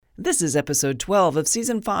This is episode 12 of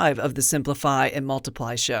season 5 of the Simplify and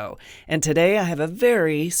Multiply show. And today I have a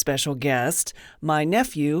very special guest, my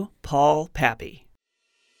nephew, Paul Pappy.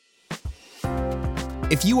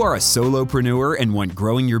 If you are a solopreneur and want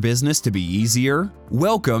growing your business to be easier,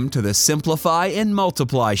 welcome to the Simplify and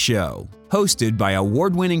Multiply show, hosted by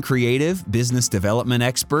award-winning creative, business development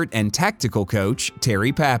expert, and tactical coach,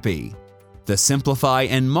 Terry Pappy. The Simplify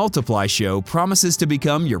and Multiply show promises to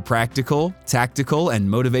become your practical, tactical, and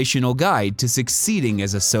motivational guide to succeeding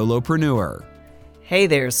as a solopreneur. Hey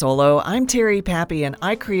there, Solo. I'm Terry Pappy, and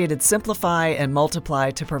I created Simplify and Multiply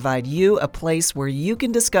to provide you a place where you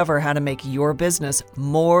can discover how to make your business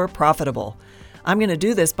more profitable. I'm going to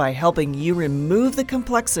do this by helping you remove the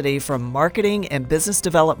complexity from marketing and business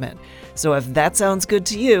development. So if that sounds good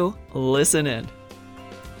to you, listen in.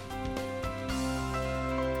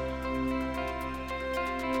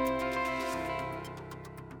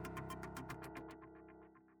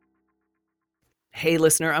 Hey,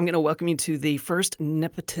 listener, I'm going to welcome you to the first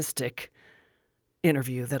nepotistic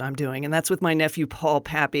interview that I'm doing, and that's with my nephew, Paul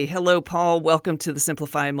Pappy. Hello, Paul. Welcome to the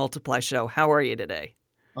Simplify and Multiply show. How are you today?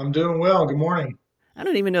 I'm doing well. Good morning. I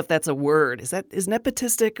don't even know if that's a word. Is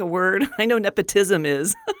nepotistic a word? I know nepotism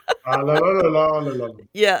is. La, la, la, la, la, la.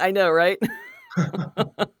 Yeah, I know, right?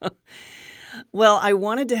 Well, I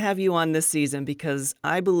wanted to have you on this season because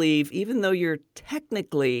I believe even though you're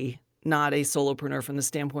technically not a solopreneur from the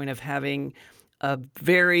standpoint of having a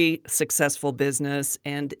very successful business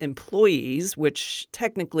and employees, which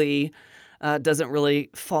technically doesn't really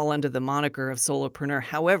fall under the moniker of solopreneur.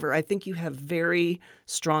 However, I think you have very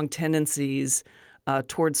strong tendencies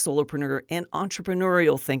towards solopreneur and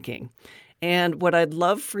entrepreneurial thinking. And what I'd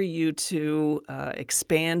love for you to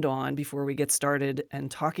expand on before we get started and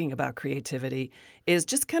talking about creativity is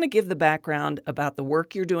just kind of give the background about the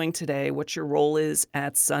work you're doing today, what your role is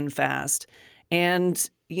at Sunfast, and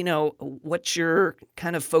what you're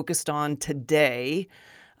kind of focused on today,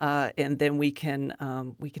 and then we can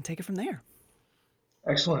take it from there.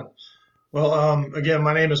 Excellent. Well, again,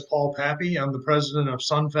 my name is Paul Pappy. I'm the president of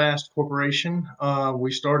Sunfast Corporation.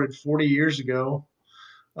 We started 40 years ago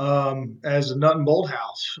as a nut and bolt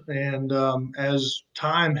house, and as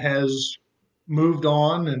time has moved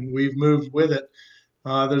on and we've moved with it,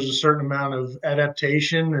 there's a certain amount of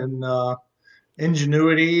adaptation and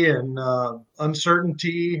ingenuity and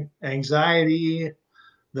uncertainty, anxiety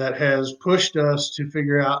that has pushed us to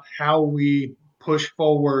figure out how we push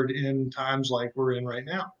forward in times like we're in right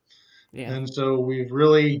now. Yeah. And so we've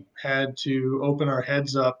really had to open our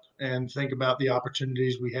heads up and think about the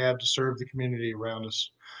opportunities we have to serve the community around us.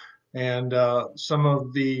 And some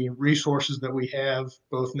of the resources that we have,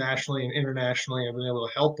 both nationally and internationally, have been able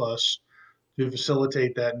to help us to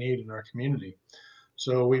facilitate that need in our community.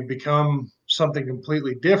 So we've become something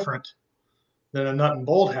completely different than a nut and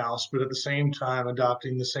bolt house, but at the same time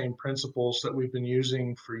adopting the same principles that we've been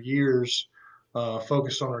using for years,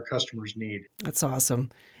 focused on our customers' need. That's awesome.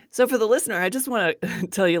 So for the listener, I just want to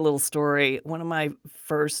tell you a little story. One of my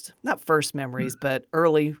not first memories, but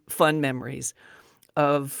early fun memories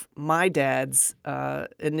of my dad's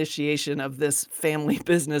initiation of this family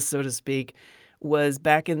business, so to speak, was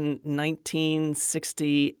back in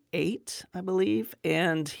 1968, I believe,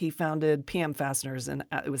 and he founded PM Fasteners, and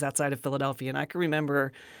it was outside of Philadelphia. And I can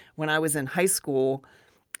remember when I was in high school,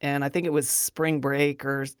 and I think it was spring break,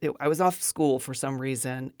 I was off school for some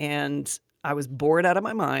reason, and I was bored out of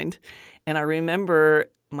my mind. And I remember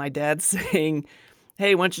my dad saying,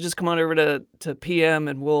 "Hey, why don't you just come on over to PM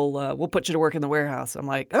and we'll put you to work in the warehouse." I'm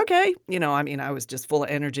like, okay. I was just full of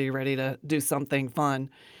energy, ready to do something fun.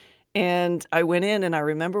 And I went in and I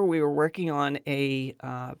remember we were working on a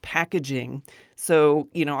packaging. So,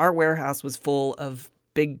 our warehouse was full of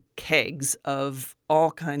big kegs of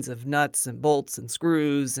all kinds of nuts and bolts and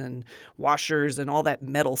screws and washers and all that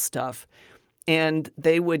metal stuff. And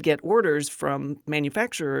they would get orders from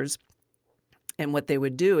manufacturers. And what they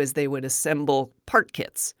would do is they would assemble part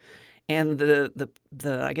kits. And the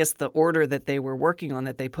I guess the order that they were working on,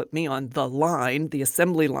 that they put me on, the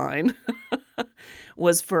assembly line,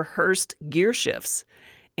 was for Hurst gear shifts.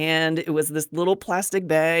 And it was this little plastic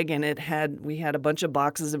bag, and we had a bunch of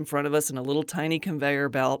boxes in front of us and a little tiny conveyor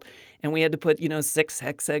belt. And we had to put, 6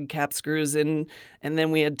 hex egg cap screws in, and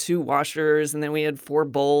then we had 2 washers, and then we had 4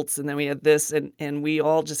 bolts, and then we had this, and we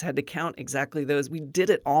all just had to count exactly those. We did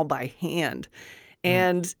it all by hand.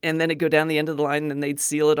 And then it'd go down the end of the line, and then they'd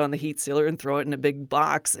seal it on the heat sealer and throw it in a big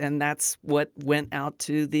box, and that's what went out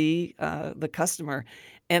to the customer.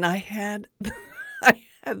 And I had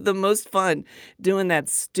the most fun doing that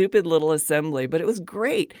stupid little assembly, but it was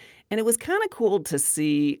great. And it was kind of cool to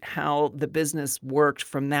see how the business worked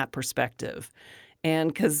from that perspective.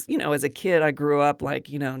 And because, as a kid, I grew up like,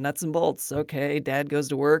 nuts and bolts. Okay, dad goes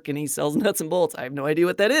to work and he sells nuts and bolts. I have no idea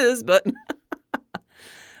what that is, but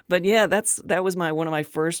but yeah, that was my one of my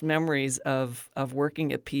first memories of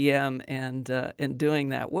working at PM and doing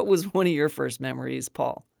that. What was one of your first memories,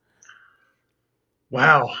 Paul?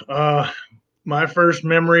 Wow. My first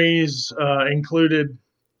memories included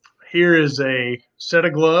here is a set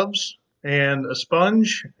of gloves and a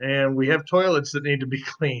sponge, and we have toilets that need to be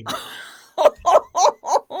cleaned.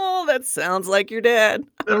 Oh, that sounds like your dad.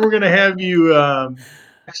 Then we're going to have you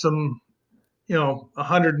some,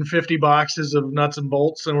 150 boxes of nuts and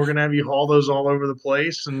bolts, and we're going to have you haul those all over the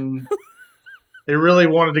place. And they really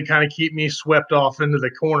wanted to kind of keep me swept off into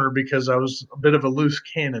the corner because I was a bit of a loose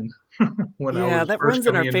cannon when I Yeah, was that first runs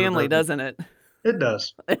in our coming into the family, business. doesn't it? It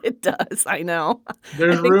does. It does, I know. I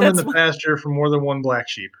There's think room in that's the why. pasture for more than one black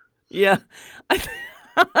sheep. Yeah. I th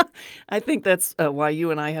I think that's, why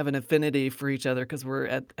you and I have an affinity for each other because we're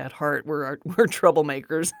at heart, we're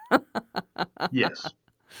troublemakers. Yes,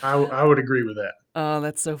 I would agree with that. Oh,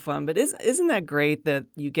 that's so fun, but isn't that great that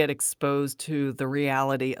you get exposed to the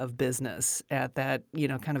reality of business at that,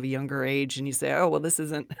 kind of a younger age, and you say, "Oh, well, this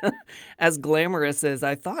isn't as glamorous as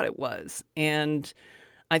I thought it was," and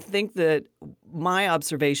I think that my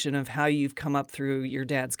observation of how you've come up through your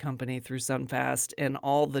dad's company, through Sunfast, and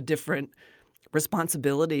all the different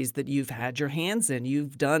responsibilities that you've had your hands in.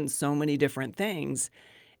 You've done so many different things.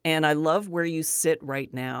 And I love where you sit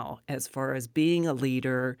right now as far as being a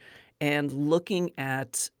leader and looking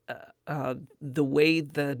at the way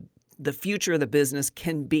the future of the business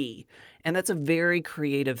can be. And that's a very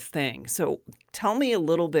creative thing. So tell me a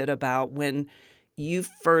little bit about when you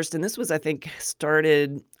first, and this was, I think,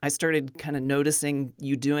 I started kind of noticing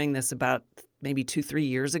you doing this about maybe 2, 3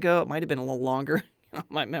 years ago. It might have been a little longer.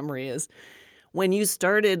 My memory is when you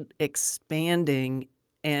started expanding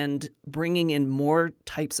and bringing in more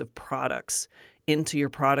types of products into your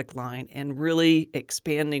product line and really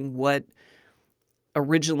expanding what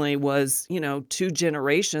originally was, 2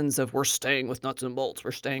 generations of we're staying with nuts and bolts,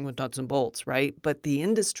 we're staying with nuts and bolts, right? But the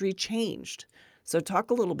industry changed. So talk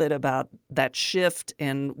a little bit about that shift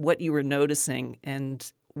and what you were noticing and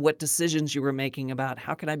what decisions you were making about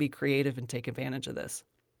how can I be creative and take advantage of this?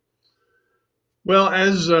 Well,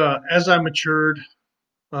 as I matured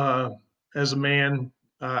uh, as a man,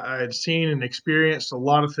 I had seen and experienced a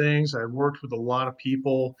lot of things. I worked with a lot of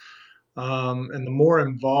people, and the more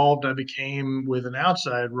involved I became with an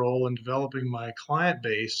outside role in developing my client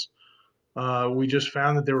base, we just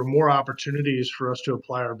found that there were more opportunities for us to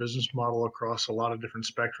apply our business model across a lot of different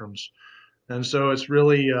spectrums. And so it's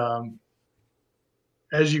really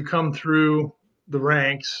as you come through the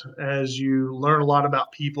ranks, as you learn a lot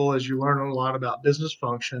about people, as you learn a lot about business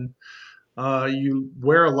function, you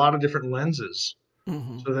wear a lot of different lenses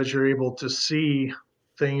Mhm. so that you're able to see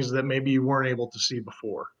things that maybe you weren't able to see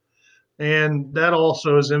before. And that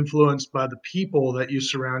also is influenced by the people that you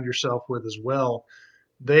surround yourself with as well.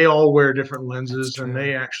 They all wear different That's lenses and true.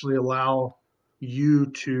 they actually allow you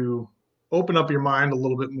to open up your mind a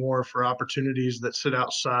little bit more for opportunities that sit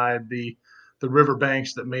outside the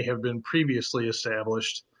riverbanks that may have been previously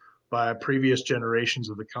established by previous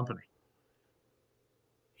generations of the company.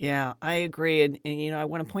 Yeah, I agree, and I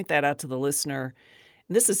wanna point that out to the listener.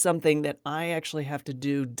 This is something that I actually have to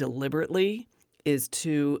do deliberately, is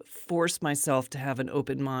to force myself to have an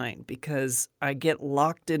open mind because I get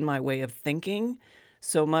locked in my way of thinking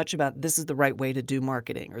so much about this is the right way to do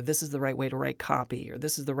marketing, or this is the right way to write copy, or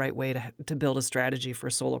this is the right way to build a strategy for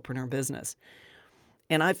a solopreneur business.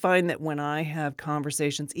 And I find that when I have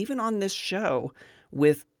conversations, even on this show,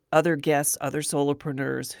 with other guests, other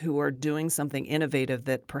solopreneurs who are doing something innovative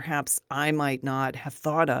that perhaps I might not have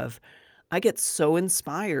thought of, I get so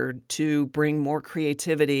inspired to bring more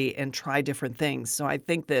creativity and try different things. So I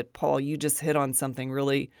think that, Paul, you just hit on something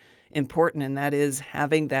really important, and that is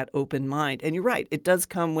having that open mind. And you're right, it does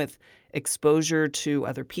come with exposure to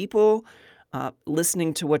other people,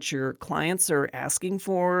 listening to what your clients are asking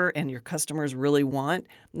for and your customers really want,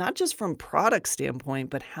 not just from product standpoint,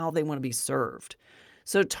 but how they want to be served.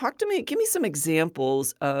 So talk to me, give me some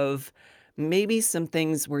examples of maybe some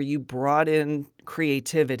things where you brought in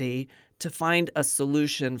creativity to find a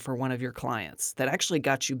solution for one of your clients that actually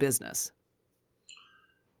got you business.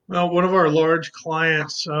 Well, one of our large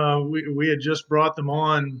clients, we had just brought them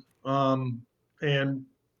on, and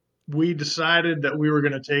we decided that we were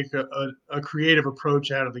going to take a creative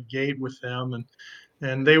approach out of the gate with them,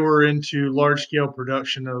 and they were into large scale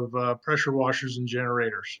production of pressure washers and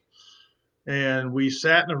generators. And we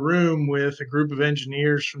sat in a room with a group of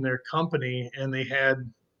engineers from their company, and they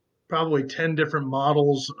had probably 10 different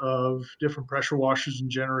models of different pressure washers and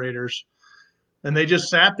generators. And they just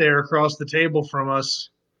sat there across the table from us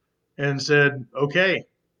and said, okay,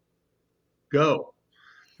 go.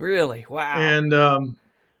 Really? Wow. And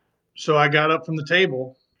so I got up from the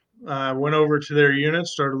table. I went over to their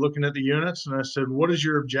units, started looking at the units, and I said, what is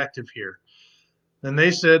your objective here? And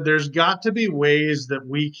they said, there's got to be ways that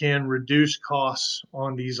we can reduce costs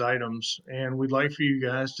on these items. And we'd like for you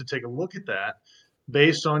guys to take a look at that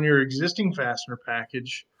based on your existing fastener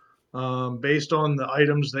package, based on the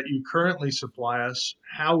items that you currently supply us.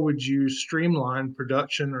 How would you streamline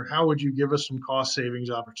production, or how would you give us some cost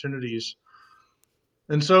savings opportunities?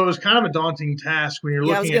 And so it was kind of a daunting task when you're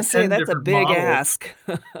Yeah, I was looking gonna at say 10 that's a different big models. ask.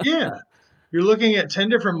 Yeah, you're looking at 10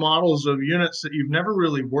 different models of units that you've never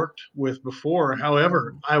really worked with before.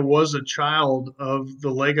 However, Mhm. I was a child of the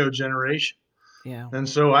Lego generation. Yeah. And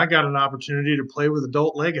so I got an opportunity to play with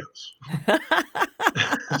adult Legos.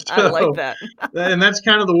 I like So, that. and that's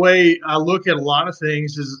kind of the way I look at a lot of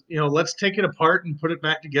things is, let's take it apart and put it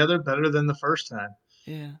back together better than the first time.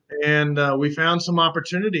 Yeah. And we found some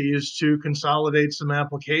opportunities to consolidate some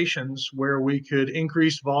applications where we could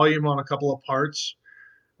increase volume on a couple of parts.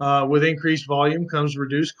 With increased volume comes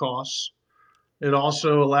reduced costs. It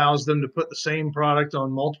also allows them to put the same product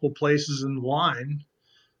on multiple places in the line.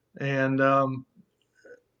 And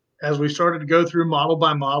as we started to go through model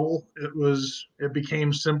by model, it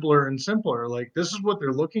became simpler and simpler. Like, this is what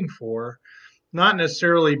they're looking for, not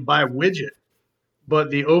necessarily by widget,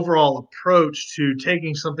 but the overall approach to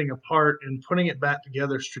taking something apart and putting it back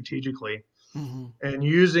together strategically, Mhm. and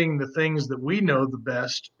using the things that we know the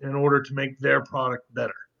best in order to make their product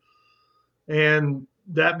better. And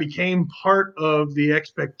that became part of the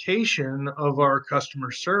expectation of our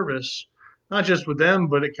customer service, not just with them,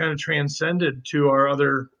 but it kind of transcended to our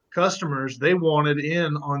other customers. They wanted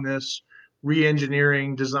in on this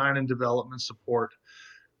re-engineering, design, and development support.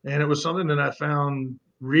 And it was something that I found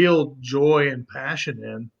real joy and passion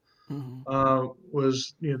in. Mhm.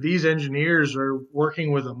 Was these engineers are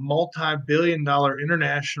working with a multi-billion-dollar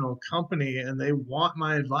international company, and they want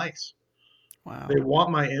my advice. Wow. They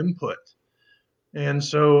want my input. And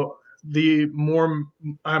so the more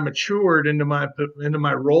I matured into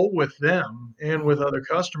my role with them and with Mhm. other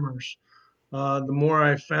customers, the more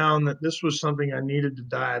I found that this was something I needed to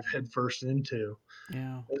dive headfirst into.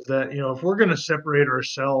 Yeah. Is that if we're going to separate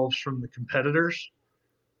ourselves from the competitors,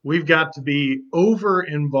 we've got to be over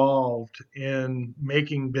involved in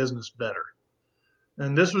making business better.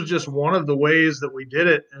 And this was just one of the ways that we did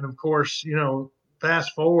it. And of course,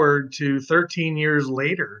 fast forward to 13 years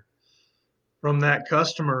later, from that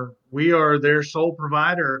customer, we are their sole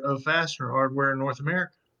provider of fastener hardware in North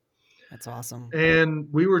America. That's awesome. And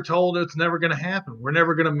we were told it's never going to happen. We're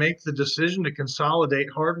never going to make the decision to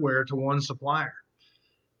consolidate hardware to one supplier.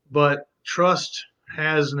 But trust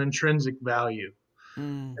has an intrinsic value,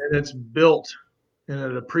 Mm. and it's built and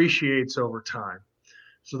it appreciates over time.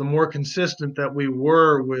 So the more consistent that we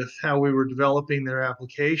were with how we were developing their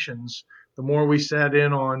applications, the more we sat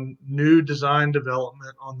in on new design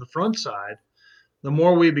development on the front side, the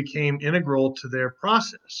more we became integral to their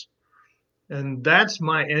process. And that's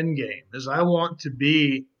my end game, is I want to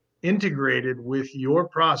be integrated with your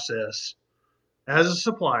process as a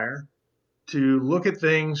supplier, to look at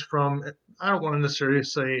things from, I don't want to necessarily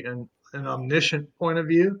say an omniscient point of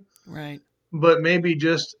view, Right. but maybe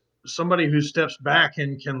just somebody who steps back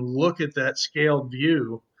and can look at that scaled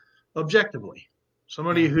view objectively.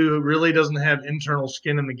 Somebody Yeah. who really doesn't have internal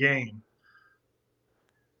skin in the game.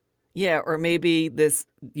 Yeah, or maybe this,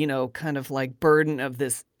 kind of like burden of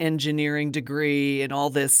this engineering degree and all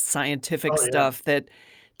this scientific Oh yeah. stuff that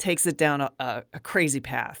takes it down a crazy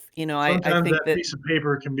path. I Sometimes think that that piece of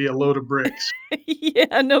paper can be a load of bricks.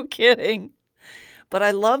 yeah, no kidding. But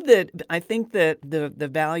I love that. I think that the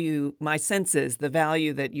value, my sense is the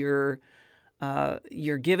value that you're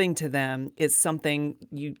giving to them is something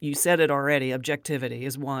you said it already. Objectivity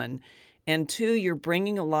is one, and two, you're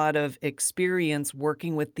bringing a lot of experience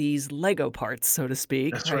working with these Lego parts, so to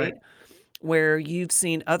speak, That's right. right? Where you've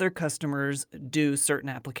seen other customers do certain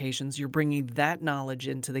applications, you're bringing that knowledge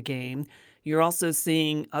into the game. You're also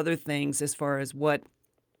seeing other things as far as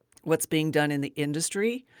what's being done in the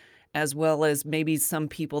industry, as well as maybe some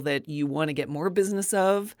people that you want to get more business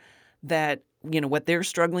of, that, what they're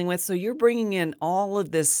struggling with. So you're bringing in all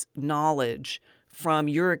of this knowledge from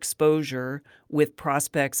your exposure with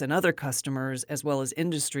prospects and other customers, as well as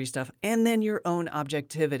industry stuff, and then your own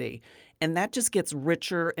objectivity. And that just gets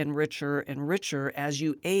richer and richer and richer as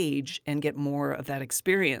you age and get more of that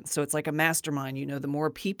experience. So it's like a mastermind. The more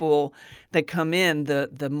people that come in,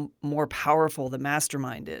 the more powerful the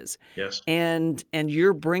mastermind is. Yes. And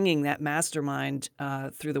you're bringing that mastermind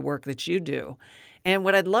through the work that you do. And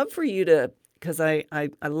what I'd love for you to because I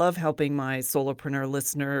love helping my solopreneur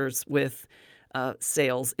listeners with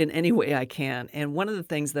sales in any way I can. And one of the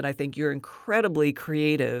things that I think you're incredibly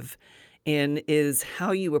creative in is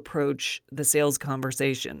how you approach the sales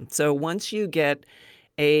conversation. So once you get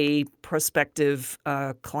a prospective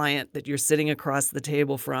client that you're sitting across the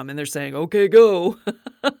table from and they're saying, okay, go,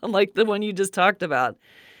 like the one you just talked about,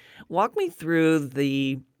 walk me through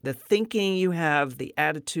the thinking you have, the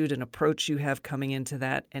attitude and approach you have coming into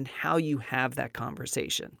that, and how you have that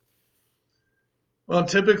conversation. Well,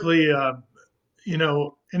 typically,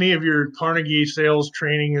 any of your Carnegie sales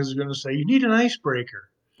training is going to say you need an icebreaker.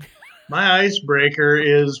 My icebreaker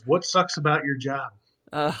is what sucks about your job.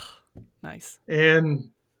 Oh, nice. And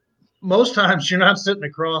most times you're not sitting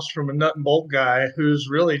across from a nut and bolt guy who's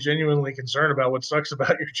really genuinely concerned about what sucks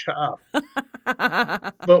about your job.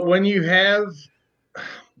 But when you have,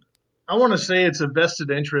 I want to say it's a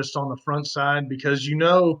vested interest on the front side because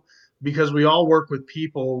because we all work with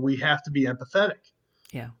people, we have to be empathetic.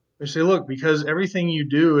 Yeah. They say, look, because everything you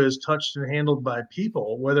do is touched and handled by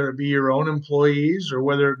people, whether it be your own employees or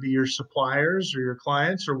whether it be your suppliers or your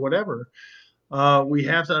clients or whatever, we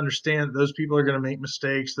have to understand that those people are going to make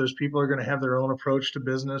mistakes. Those people are going to have their own approach to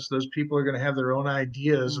business. Those people are going to have their own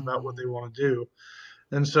ideas about what they want to do.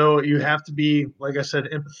 And so you have to be, like I said,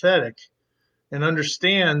 empathetic and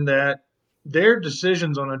understand that their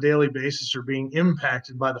decisions on a daily basis are being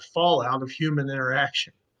impacted by the fallout of human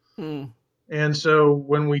interaction. Mm. And so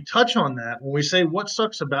when we touch on that, when we say what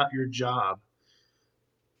sucks about your job,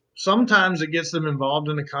 sometimes it gets them involved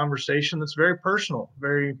in a conversation that's very personal,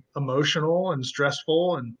 very emotional and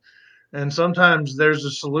stressful. And sometimes there's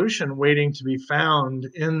a solution waiting to be found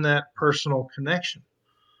in that personal connection.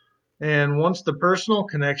 And once the personal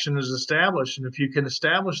connection is established, and if you can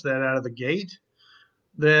establish that out of the gate,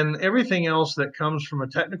 then everything else that comes from a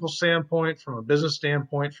technical standpoint, from a business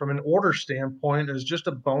standpoint, from an order standpoint is just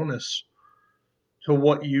a bonus to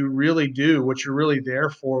what you really do, what you're really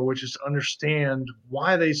there for, which is to understand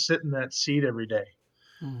why they sit in that seat every day.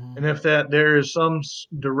 Mm-hmm. And if that there is some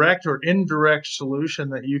direct or indirect solution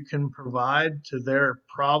that you can provide to their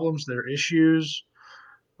problems, their issues,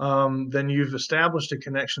 then you've established a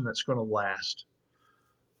connection that's going to last.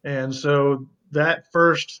 And so that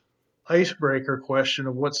first icebreaker question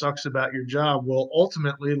of what sucks about your job will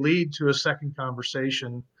ultimately lead to a second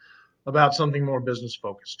conversation about something more business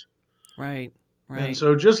focused. Right. And Right.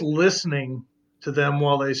 so just listening to them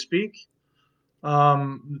while they speak,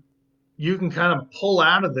 you can kind of pull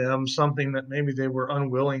out of them something that maybe they were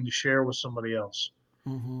unwilling to share with somebody else.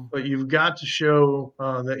 Mm-hmm. But you've got to show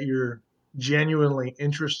that you're genuinely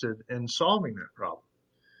interested in solving that problem.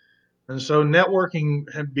 And so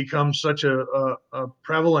networking has become such a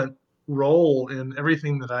prevalent role in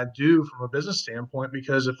everything that I do from a business standpoint,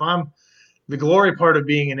 because if I'm the glory part of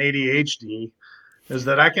being an ADHD is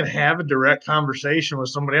that I can have a direct conversation with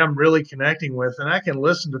somebody I'm really connecting with, and I can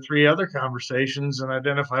listen to three other conversations and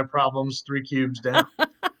identify problems 3 cubes down.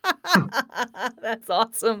 That's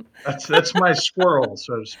awesome. That's my squirrel,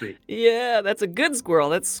 so to speak. Yeah, that's a good squirrel.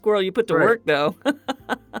 That's a squirrel you put to Right. work, though.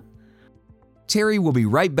 Terry will be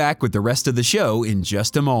right back with the rest of the show in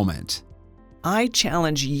just a moment. I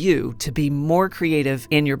challenge you to be more creative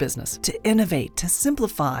in your business, to innovate, to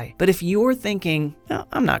simplify. But if you're thinking, "No,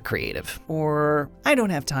 I'm not creative," or "I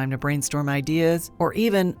don't have time to brainstorm ideas," or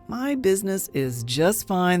even "my business is just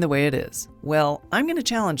fine the way it is," well, I'm going to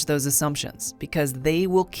challenge those assumptions because they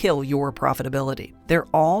will kill your profitability. They're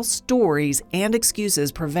all stories and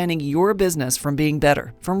excuses preventing your business from being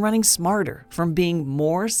better, from running smarter, from being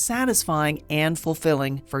more satisfying and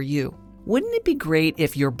fulfilling for you. Wouldn't it be great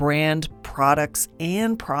if your brand, products,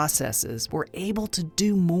 and processes were able to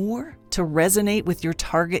do more, to resonate with your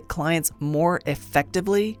target clients more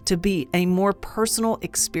effectively, to be a more personal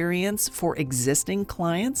experience for existing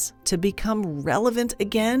clients, to become relevant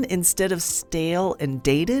again instead of stale and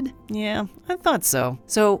dated? Yeah, I thought so.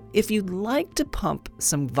 So if you'd like to pump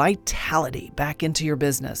some vitality back into your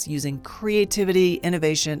business using creativity,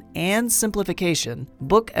 innovation, and simplification,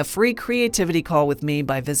 book a free creativity call with me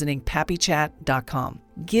by visiting pappychat.com.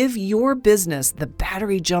 Give your business the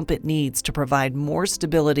battery jump it needs to provide more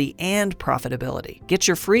stability and profitability. Get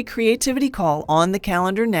your free creativity call on the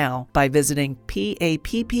calendar now by visiting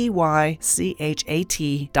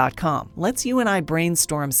pappychat.com. Let's you and I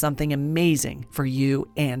brainstorm something amazing for you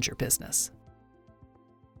and your business.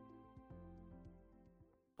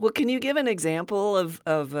 Well, can you give an example of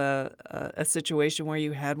a situation where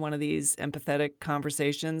you had one of these empathetic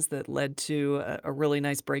conversations that led to a really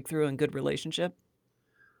nice breakthrough and good relationship?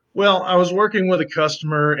 Well, I was working with a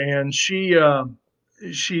customer, and she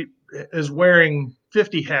is wearing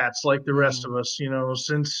 50 hats like the rest of us.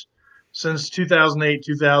 Since since 2008,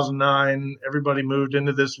 2009, everybody moved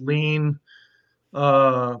into this lean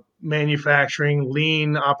manufacturing,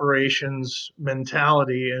 lean operations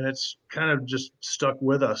mentality, and it's kind of just stuck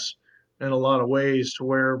with us in a lot of ways to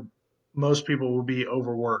where most people will be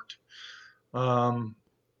overworked, um,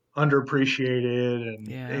 underappreciated, and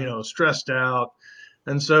Yeah. stressed out.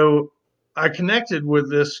 And so I connected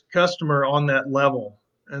with this customer on that level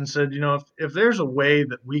and said, if there's a way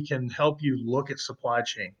that we can help you look at supply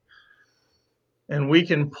chain and we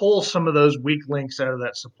can pull some of those weak links out of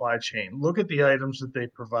that supply chain, look at the items that they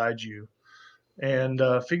provide you, and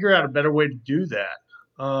figure out a better way to do that,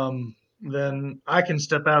 then I can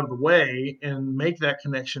step out of the way and make that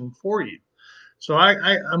connection for you. So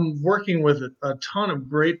I'm working with a ton of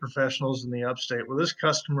great professionals in the upstate where this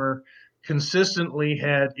customer consistently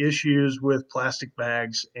had issues with plastic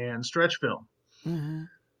bags and stretch film. Hmm.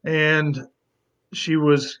 And she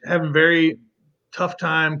was having very tough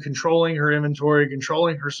time controlling her inventory,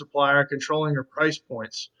 controlling her supplier, controlling her price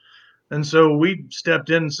points. And so we stepped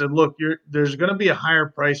in and said, look, there's going to be a higher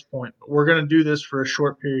price point, but we're going to do this for a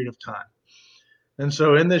short period of time. And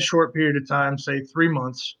so in this short period of time, say 3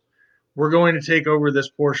 months, we're going to take over this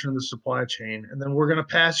portion of the supply chain, and then we're going to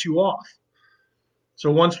pass you off.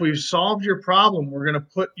 So once we've solved your problem, we're going to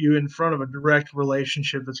put you in front of a direct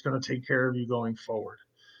relationship that's going to take care of you going forward.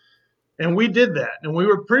 And we did that, and we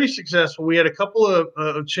were pretty successful. We had a couple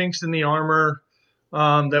of chinks in the armor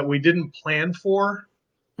that we didn't plan for,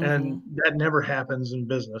 and Hmm. that never happens in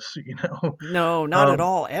business, No, not at Um,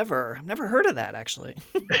 all, ever. I've never heard of that actually.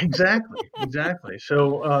 exactly, exactly.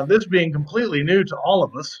 So this being completely new to all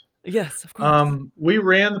of us, Yes, of course. we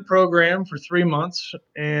ran the program for 3 months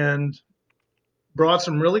and brought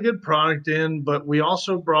some really good product in, but we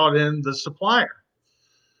also brought in the supplier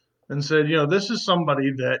and said, this is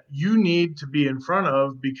somebody that you need to be in front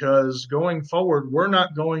of because going forward, we're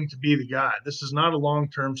not going to be the guy. This is not a long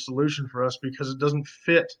term solution for us because it doesn't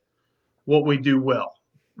fit what we do well.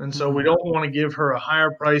 And so we Mm. don't want to give her a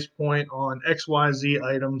higher price point on XYZ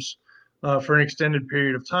items for an extended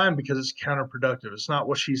period of time because it's counterproductive. It's not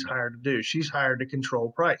what she's hired to do. She's hired to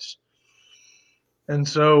control price. And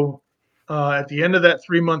so at the end of that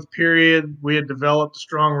 3 month period, we had developed a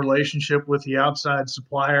strong relationship with the outside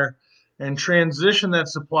supplier and transitioned that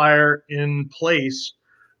supplier in place.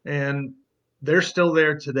 And they're still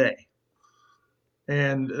there today.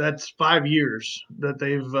 And that's 5 years that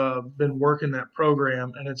they've been working that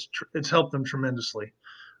program, and it's helped them tremendously.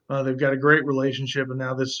 They've got a great relationship, and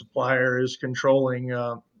now this supplier is controlling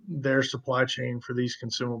their supply chain for these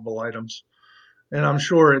consumable items. And I'm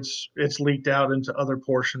sure it's leaked out into other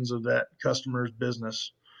portions of that customer's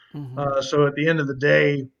business. Mhm. So at the end of the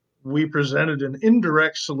day, we presented an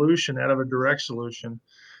indirect solution out of a direct solution,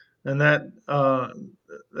 and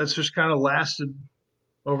that's just kind of lasted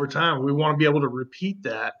over time. We want to be able to repeat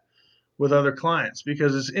that with other clients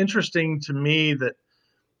because it's interesting to me that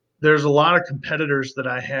there's a lot of competitors that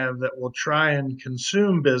I have that will try and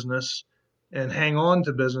consume business and hang on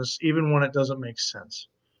to business even when it doesn't make sense.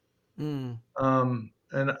 Mm.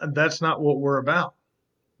 And that's not what we're about.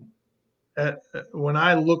 When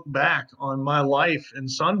I look back on my life in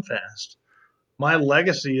Sunfast, my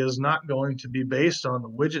legacy is not going to be based on the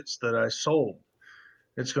widgets that I sold.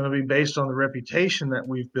 It's going to be based on the reputation that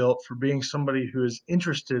we've built for being somebody who is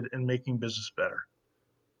interested in making business better.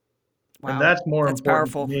 And Wow, that's more that's important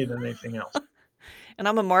to powerful. me than anything else. And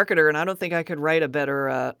I'm a marketer, and I don't think I could write a better,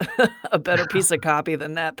 a better piece of copy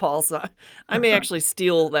than that, Paul, so I may actually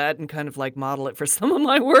steal that and kind of, like, model it for some of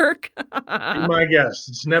my work. Be my guest.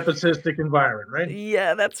 It's an nepotistic environment, right?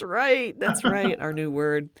 Yeah, that's right, our new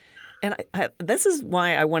word. And I this is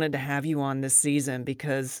why I wanted to have you on this season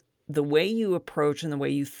because the way you approach and the way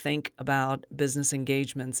you think about business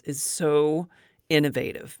engagements is so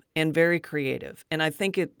innovative and very creative, and I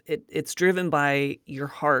think it's driven by your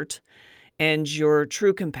heart and your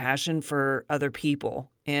true compassion for other people.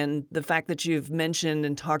 And the fact that you've mentioned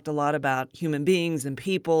and talked a lot about human beings and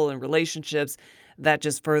people and relationships, that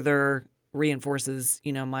just further reinforces,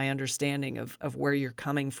 my understanding of where you're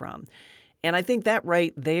coming from. And I think that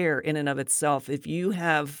right there in and of itself, if you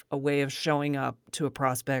have a way of showing up to a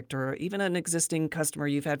prospect or even an existing customer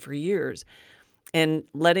you've had for years and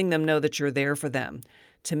letting them know that you're there for them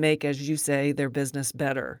to make, as you say, their business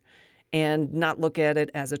better and not look at it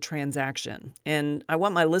as a transaction. And I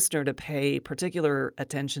want my listener to pay particular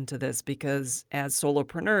attention to this because as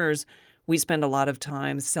solopreneurs, we spend a lot of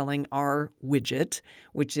time selling our widget,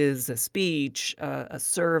 which is a speech, a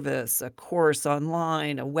service, a course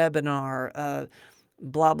online, a webinar, a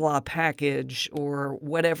blah, blah package, or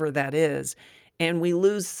whatever that is. and we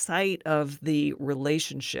lose sight of the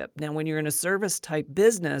relationship. Now, when you're in a service type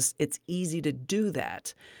business, it's easy to do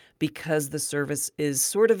that because the service is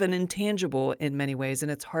sort of an intangible in many ways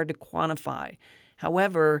and it's hard to quantify.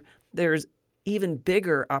 However, there's even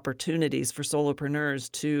bigger opportunities for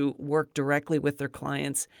solopreneurs to work directly with their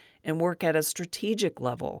clients and work at a strategic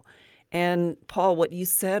level. And Paul, what you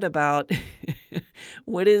said about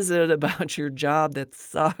what is it about your job that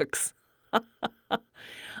sucks?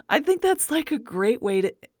 I think that's like a great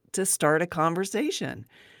way to start a conversation,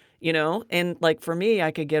 you know? And like for me,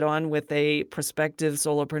 I could get on with a prospective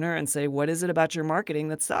solopreneur and say, "What is it about your marketing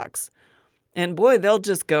that sucks?" And boy, they'll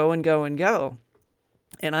just go and go and go.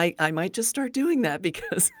 And I might just start doing that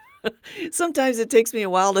because sometimes it takes me a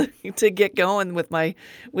while to get going with my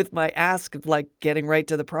ask of like getting right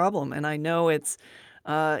to the problem. And I know it's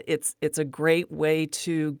a great way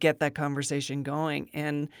to get that conversation going.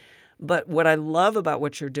 And but what I love about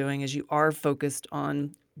what you're doing is you are focused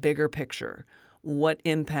on bigger picture. What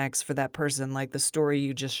impacts for that person, like the story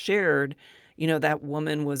you just shared, that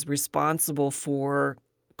woman was responsible for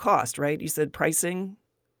cost, right? You said pricing?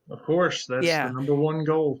 Of course, that's the Yeah. number one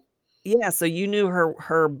goal. Yeah, so you knew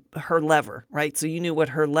her lever, right? So you knew what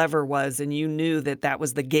her lever was, and you knew that that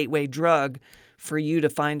was the gateway drug for you to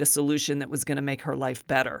find a solution that was gonna make her life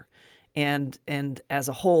better, and as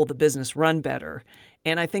a whole, the business run better.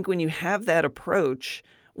 And I think when you have that approach,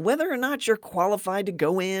 whether or not you're qualified to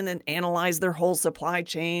go in and analyze their whole supply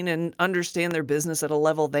chain and understand their business at a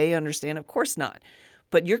level they understand, of course not.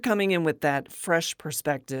 But you're coming in with that fresh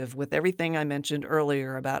perspective with everything I mentioned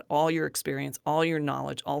earlier about all your experience, all your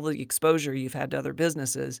knowledge, all the exposure you've had to other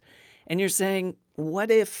businesses. And you're saying, what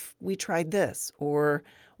if we tried this? Or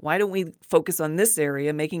why don't we focus on this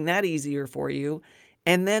area, making that easier for you?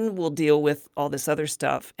 And then we'll deal with all this other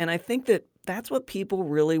stuff. And I think that that's what people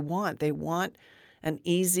really want. They want an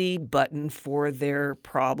easy button for their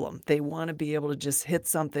problem. They want to be able to just hit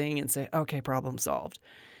something and say, okay, problem solved.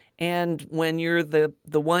 And when you're the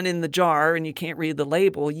one in the jar and you can't read the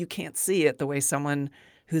label, you can't see it the way someone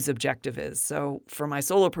whose objective is. So for my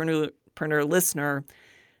solopreneur listener,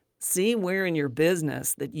 see where in your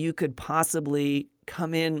business that you could possibly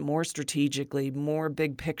come in more strategically, more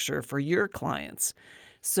big picture for your clients.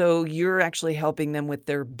 So you're actually helping them with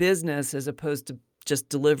their business as opposed to just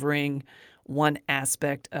delivering one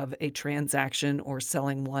aspect of a transaction or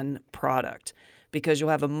selling one product, because you'll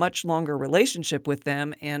have a much longer relationship with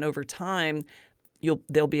them, and over time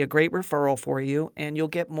they'll be a great referral for you and you'll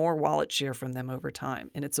get more wallet share from them over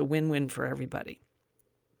time, and it's a win-win for everybody.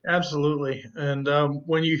 Absolutely. And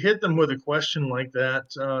when you hit them with a question like that,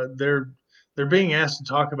 they're being asked to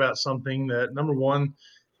talk about something that, number one,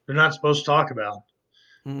 they're not supposed to talk about.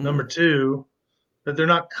 Number Mm, two, that they're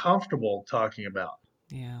not comfortable talking about.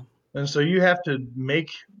 yeah. And so you have to make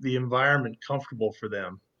the environment comfortable for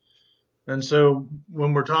them. And so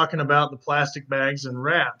when we're talking about the plastic bags and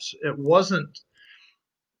wraps, it wasn't,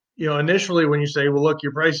 initially when you say, well, look,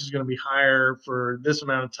 your price is going to be higher for this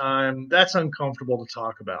amount of time, that's uncomfortable to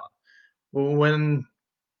talk about. Well, when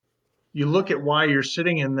you look at why you're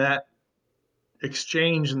sitting in that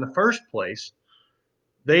exchange in the first place,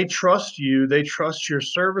 they trust you, they trust your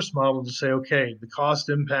service model to say, okay, the cost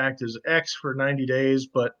impact is X for 90 days,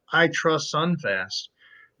 but I trust SunFast.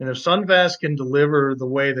 And if SunFast can deliver the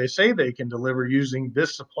way they say they can deliver using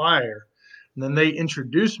this supplier, and then they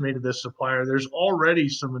introduce me to this supplier, there's already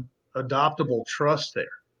some adoptable trust there.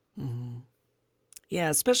 Mhm.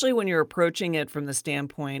 Yeah, especially when you're approaching it from the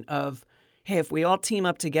standpoint of, hey, if we all team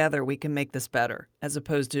up together, we can make this better, as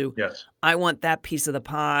opposed to, Yes. I want that piece of the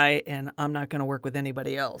pie and I'm not going to work with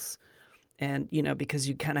anybody else. And, because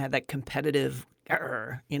you kind of have that competitive,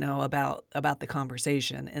 about the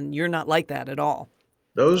conversation. And you're not like that at all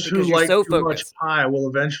Those who because you're like so too much focused. pie will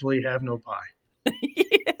eventually have no pie.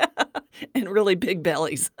 Yeah. And really big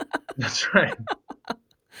bellies. That's right.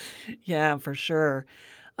 Yeah, for sure.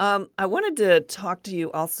 I wanted to talk to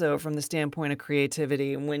you also from the standpoint of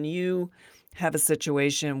creativity. When you have a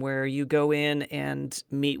situation where you go in and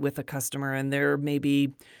meet with a customer and they're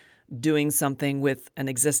maybe doing something with an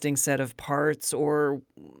existing set of parts or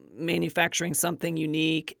manufacturing something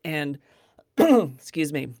unique and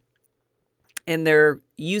excuse me, and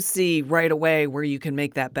you see right away where you can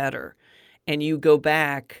make that better. And you go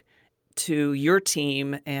back to your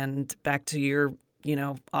team and back to your,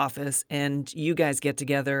 office, and you guys get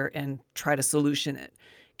together and try to solution it.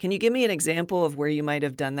 Can you give me an example of where you might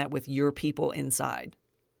have done that with your people inside?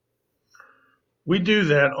 We do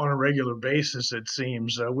that on a regular basis, it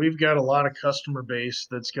seems. We've got a lot of customer base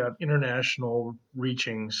that's got international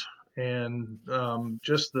reachings, and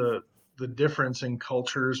just the difference in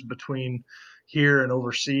cultures between here and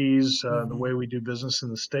overseas, the Mhm. way we do business in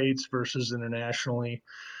the States versus internationally.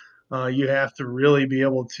 You have to really be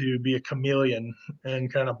able to be a chameleon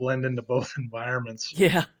and kind of blend into both environments,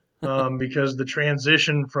 Yeah. because the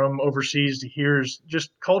transition from overseas to here is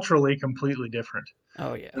just culturally completely different.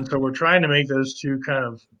 Oh, yeah. And so we're trying to make those two kind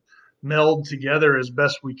of meld together as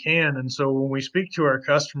best we can. And so when we speak to our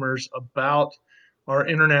customers about our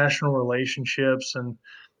international relationships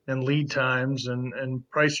and lead times and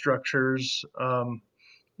price structures,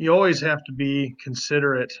 you always have to be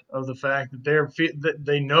considerate of the fact that that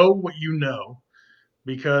they know what you know,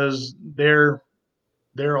 because they're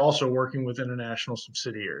also working with international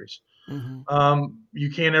subsidiaries. Mhm. You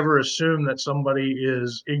can't ever assume that somebody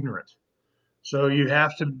is ignorant. So you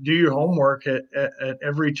have to do your homework at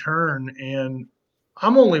every turn. And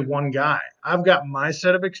I'm only one guy. I've got my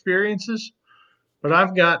set of experiences, but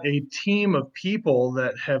I've got a team of people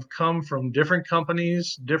that have come from different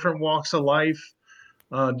companies, different walks of life,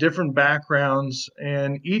 different backgrounds,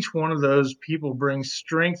 and each one of those people brings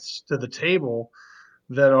strengths to the table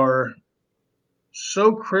that are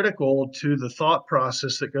so critical to the thought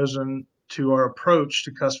process that goes into our approach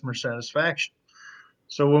to customer satisfaction.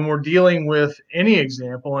 So when we're dealing with any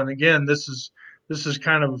example, and again, this is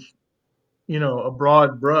kind of, a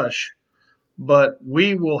broad brush, but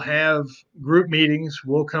we will have group meetings.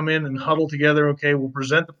 We'll come in and huddle together. Okay, we'll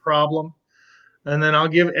present the problem, and then I'll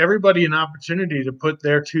give everybody an opportunity to put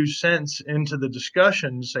their 2 cents into the discussion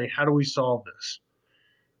and say, how do we solve this?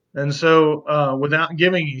 And so, without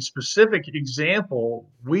giving a specific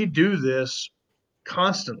example, we do this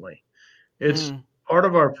constantly. It's Mm. part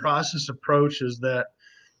of our process approach is that,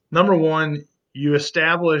 number one, you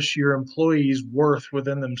establish your employees' worth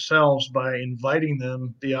within themselves by inviting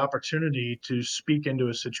them the opportunity to speak into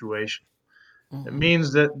a situation. It Mhm.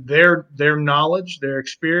 means that their knowledge, their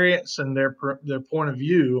experience, and their point of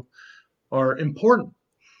view are important,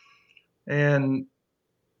 and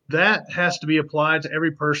that has to be applied to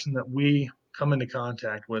every person that we come into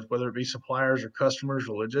contact with, whether it be suppliers or customers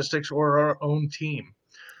or logistics or our own team.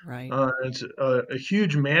 Right. It's a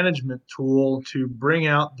huge management tool to bring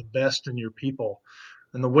out the best in your people.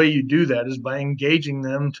 And the way you do that is by engaging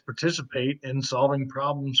them to participate in solving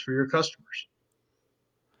problems for your customers.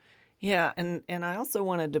 Yeah, and I also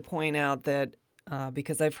wanted to point out that,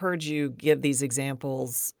 because I've heard you give these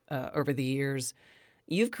examples, over the years,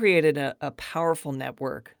 you've created a powerful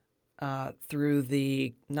network, through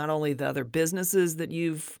the not only the other businesses that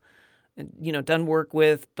you've, done work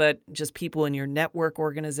with, but just people in your networking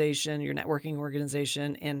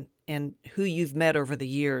organization, and who you've met over the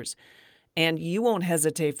years. And you won't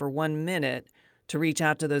hesitate for 1 minute to reach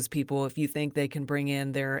out to those people if you think they can bring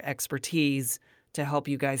in their expertise to help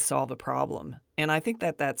you guys solve a problem. And I think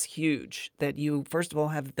that that's huge that you, first of all,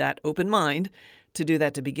 have that open mind to do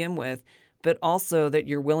that to begin with, but also that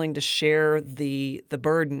you're willing to share the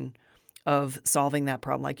burden of solving that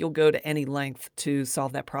problem. Like you'll go to any length to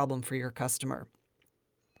solve that problem for your customer.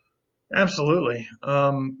 Absolutely.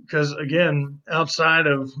 Because again, outside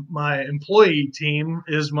of my employee team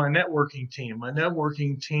is my networking team. My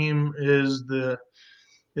networking team is the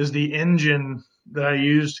engine that I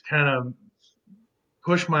use to kind of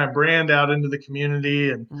push my brand out into the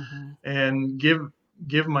community Mhm. and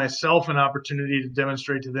give myself an opportunity to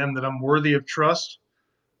demonstrate to them that I'm worthy of trust,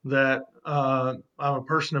 that I'm a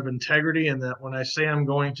person of integrity, and that when I say I'm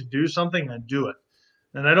going to do something, I do it.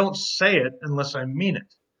 And I don't say it unless I mean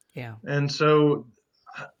it. Yeah. And so,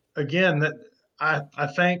 again, that I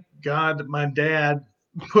thank God that my dad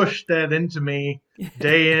pushed that into me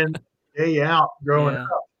day in, day out growing Yeah.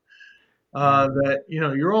 up. Yeah. That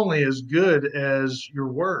you're only as good as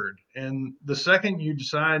your word, and the second you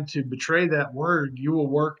decide to betray that word, you will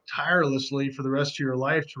work tirelessly for the rest of your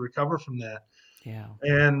life to recover from that. Yeah.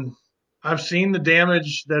 And I've seen the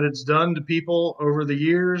damage that it's done to people over the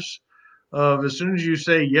years. Of as soon as you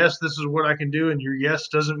say yes, this is what I can do, and your yes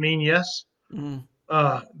doesn't mean yes, Mm.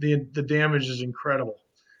 the damage is incredible.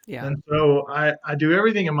 Yeah. And so I do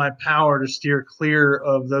everything in my power to steer clear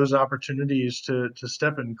of those opportunities to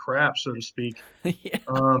step in crap, so to speak, Yeah.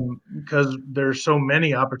 because there's so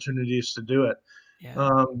many opportunities to do it.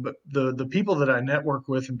 Yeah. But the people that I network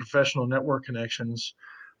with in professional network connections,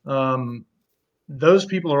 um, those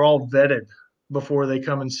people are all vetted before they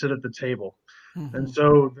come and sit at the table. And Mhm.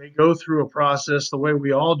 so they go through a process the way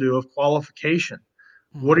we all do of qualification.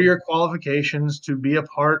 What are Mhm. your qualifications to be a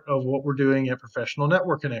part of what we're doing at Professional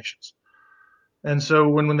Network Connections? And so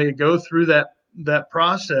when they go through that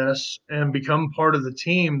process and become part of the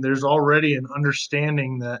team, there's already an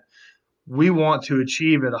understanding that we want to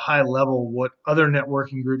achieve at a high level what other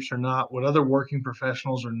networking groups are not, what other working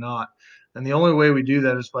professionals are not. And the only way we do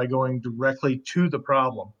that is by going directly to the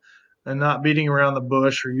problem and not beating around the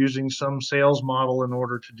bush or using some sales model in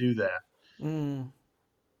order to do that. Mm.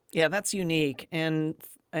 Yeah, that's unique. And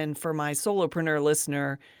for my solopreneur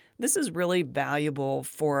listener, this is really valuable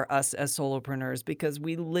for us as solopreneurs because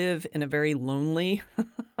we live in a very lonely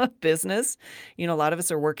business. You know, a lot of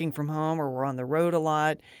us are working from home or we're on the road a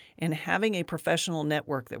lot, and having a professional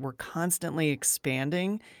network that we're constantly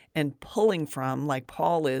expanding and pulling from, like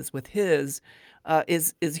Paul is with his,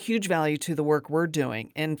 is huge value to the work we're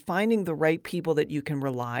doing. And finding the right people that you can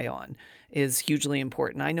rely on is hugely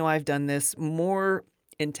important. I know I've done this more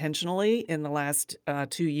intentionally in the last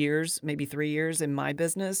 2 years, maybe 3 years in my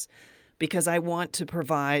business, because I want to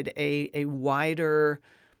provide a wider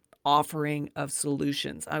offering of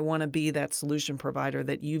solutions. I want to be that solution provider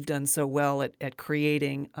that you've done so well at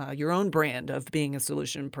creating your own brand of being a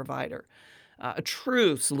solution provider, a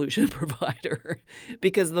true solution provider,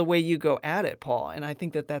 because of the way you go at it, Paul. And I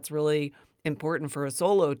think that that's really important for a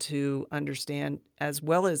solo to understand, as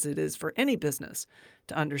well as it is for any business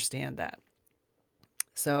to understand that.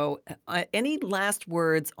 So, any last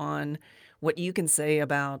words on what you can say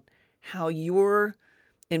about how you're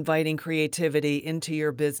inviting creativity into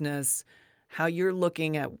your business, how you're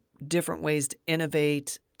looking at different ways to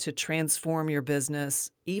innovate, to transform your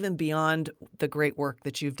business, even beyond the great work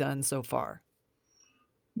that you've done so far?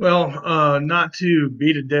 Well, not to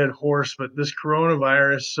beat a dead horse, but this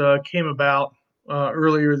coronavirus came about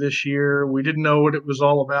earlier this year. We didn't know what it was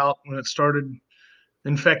all about when it started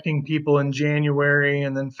infecting people in January,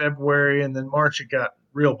 and then February, and then March it got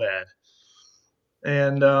real bad.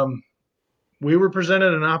 And we were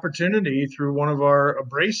presented an opportunity through one of our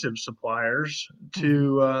abrasive suppliers Hmm.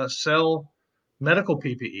 to sell medical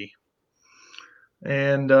PPE.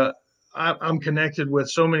 And I'm connected with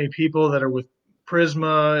so many people that are with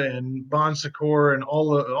Prisma and Bon Secours and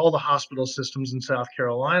all the hospital systems in South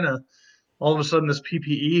Carolina. All of a sudden, this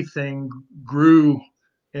PPE thing grew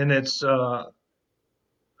in its.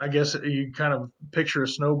 I guess you kind of picture a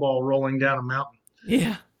snowball rolling down a mountain.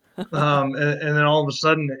 Yeah. And then all of a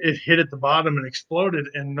sudden it hit at the bottom and exploded,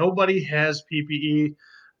 and nobody has PPE.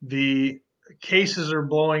 The cases are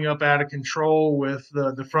blowing up out of control with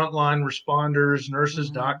the frontline responders, nurses,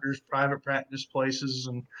 Hmm. doctors, private practice places,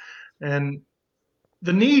 and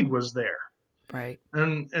the need was there. Right.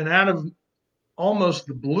 And out of almost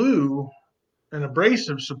the blue, an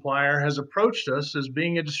abrasive supplier has approached us as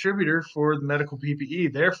being a distributor for the medical PPE.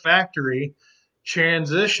 Their factory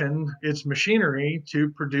transitioned its machinery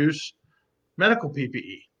to produce medical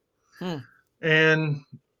PPE. Hmm. And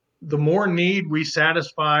the more need we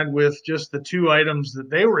satisfied with just the two items that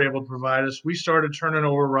they were able to provide us, we started turning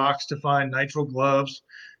over rocks to find nitrile gloves,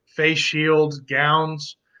 face shields,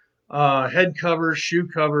 gowns, head covers, shoe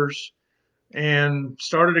covers, and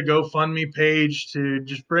started a GoFundMe page to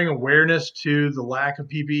just bring awareness to the lack of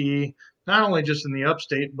PPE, not only just in the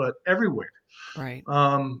upstate, but everywhere. Right.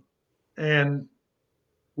 Um, and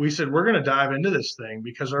we said, we're going to dive into this thing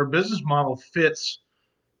because our business model fits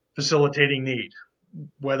facilitating need,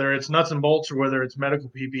 whether it's nuts and bolts or whether it's medical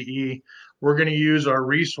PPE. We're going to use our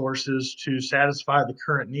resources to satisfy the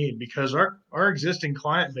current need because our existing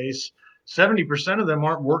client base, 70% of them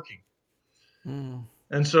aren't working. Mm.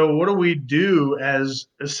 And so, what do we do as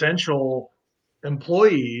essential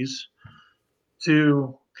employees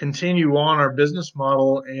to continue on our business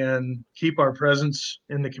model and keep our presence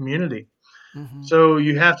in the community? Hmm. So,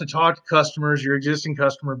 you have to talk to customers, your existing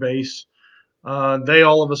customer base. They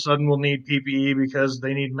all of a sudden will need PPE because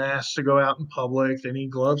they need masks to go out in public, they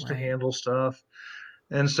need gloves to Right. handle stuff.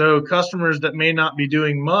 And so, customers that may not be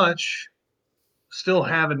doing much still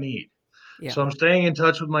have a need. So Yeah. I'm staying in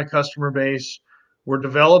touch with my customer base. We're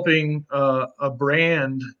developing a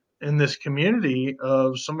brand in this community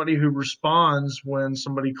of somebody who responds when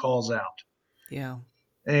somebody calls out. Yeah.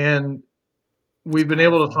 And It's we've been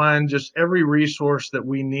able to powerful. find just every resource that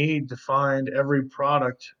we need to find every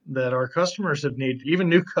product that our customers have needed, even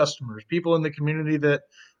new customers, people in the community that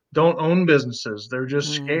don't own businesses. They're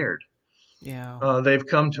just Mm. scared. Yeah. They've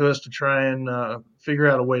come to us to try and figure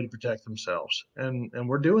out a way to protect themselves, and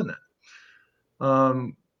we're doing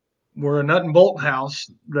that. We're a nut and bolt house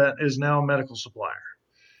that is now a medical supplier.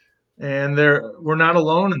 And we're not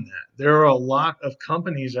alone in that. There are a lot of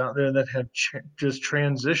companies out there that have just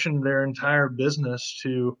transitioned their entire business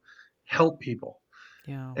to help people.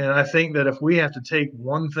 Yeah. And I think that if we have to take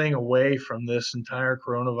one thing away from this entire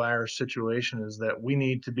coronavirus situation is that we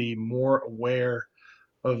need to be more aware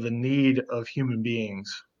of the need of human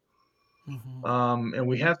beings. Hmm. And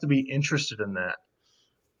we have to be interested in that.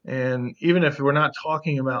 And even if we're not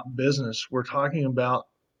talking about business, we're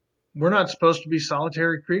not supposed to be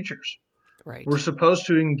solitary creatures. We're Right. supposed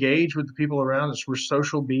to engage with the people around us. We're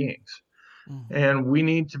social beings. Mhm. And we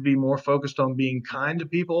need to be more focused on being kind to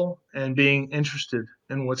people and being interested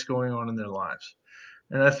in what's going on in their lives.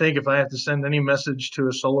 And I think if I have to send any message to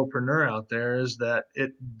a solopreneur out there is that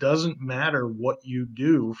it doesn't matter what you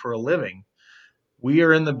do for a living. We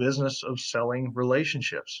are in the business of selling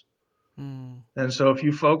relationships. Mm. And so if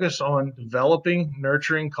you focus on developing,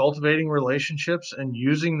 nurturing, cultivating relationships and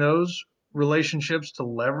using those relationships to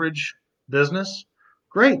leverage business,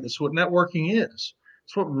 great. That's what networking is.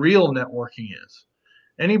 It's what real networking is.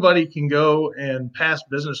 Anybody can go and pass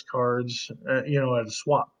business cards, at a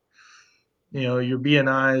swap, your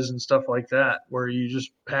BNIs and stuff like that, where you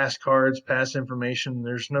just pass cards, pass information.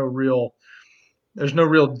 There's no real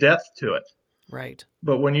depth to it. Right.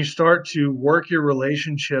 But when you start to work your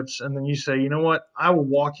relationships and then you say, you know what, I will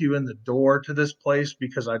walk you in the door to this place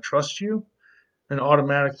because I trust you, and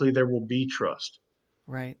automatically there will be trust.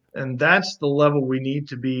 Right. And that's the level we need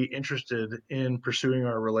to be interested in pursuing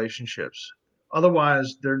our relationships.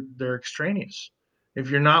 Otherwise, they're extraneous. If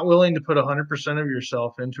you're not willing to put 100% of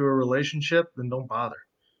yourself into a relationship, then don't bother.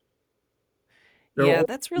 There will Yeah, always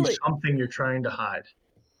that's be really something you're trying to hide.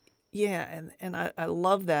 yeah, and I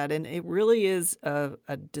love that, and it really is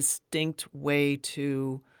a distinct way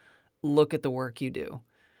to look at the work you do.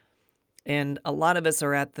 And a lot of us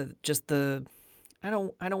are at the I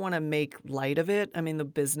don't wanna make light of it. I mean, the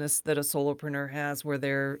business that a solopreneur has where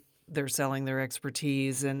they're selling their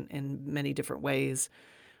expertise in many different ways.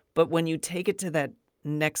 But when you take it to that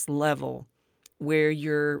next level where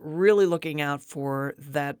you're really looking out for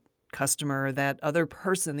that customer, that other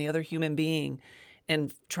person, the other human being,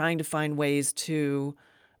 and trying to find ways to,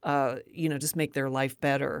 just make their life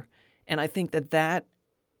better. And I think that that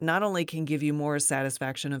not only can give you more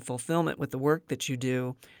satisfaction and fulfillment with the work that you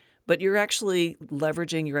do, but you're actually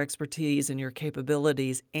leveraging your expertise and your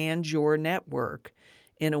capabilities and your network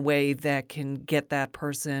in a way that can get that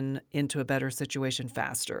person into a better situation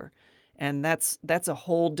faster. And that's a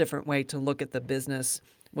whole different way to look at the business,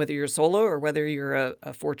 whether you're solo or whether you're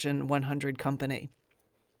a Fortune 100 company,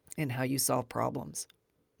 and how you solve problems.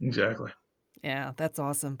 Exactly. Yeah, that's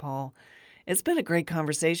awesome, Paul. It's been a great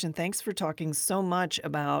conversation. Thanks for talking so much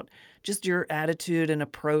about just your attitude and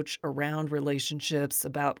approach around relationships,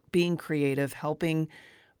 about being creative, helping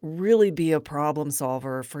really be a problem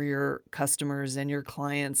solver for your customers and your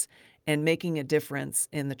clients, and making a difference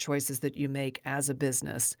in the choices that you make as a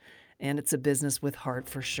business. And it's a business with heart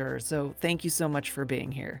for sure. So thank you so much for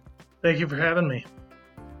being here. Thank you for having me.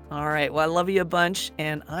 All right. Well, I love you a bunch,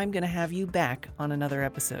 and I'm going to have you back on another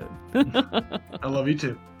episode. I love you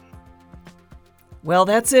too. Well,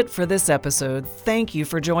 that's it for this episode. Thank you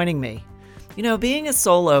for joining me. Being a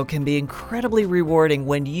solo can be incredibly rewarding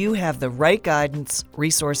when you have the right guidance,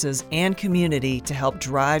 resources, and community to help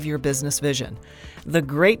drive your business vision. The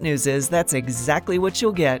great news is that's exactly what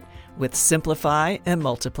you'll get with Simplify and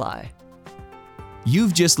Multiply.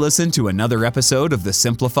 You've just listened to another episode of the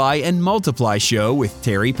Simplify and Multiply Show with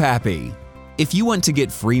Terry Pappy. If you want to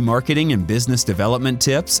get free marketing and business development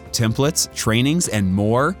tips, templates, trainings, and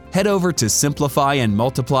more, head over to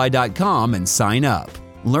simplifyandmultiply.com and sign up.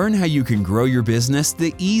 Learn how you can grow your business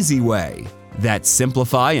the easy way. That's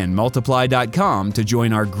simplifyandmultiply.com to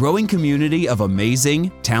join our growing community of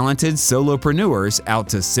amazing, talented solopreneurs out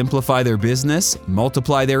to simplify their business,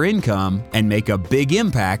 multiply their income, and make a big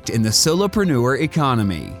impact in the solopreneur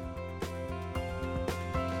economy.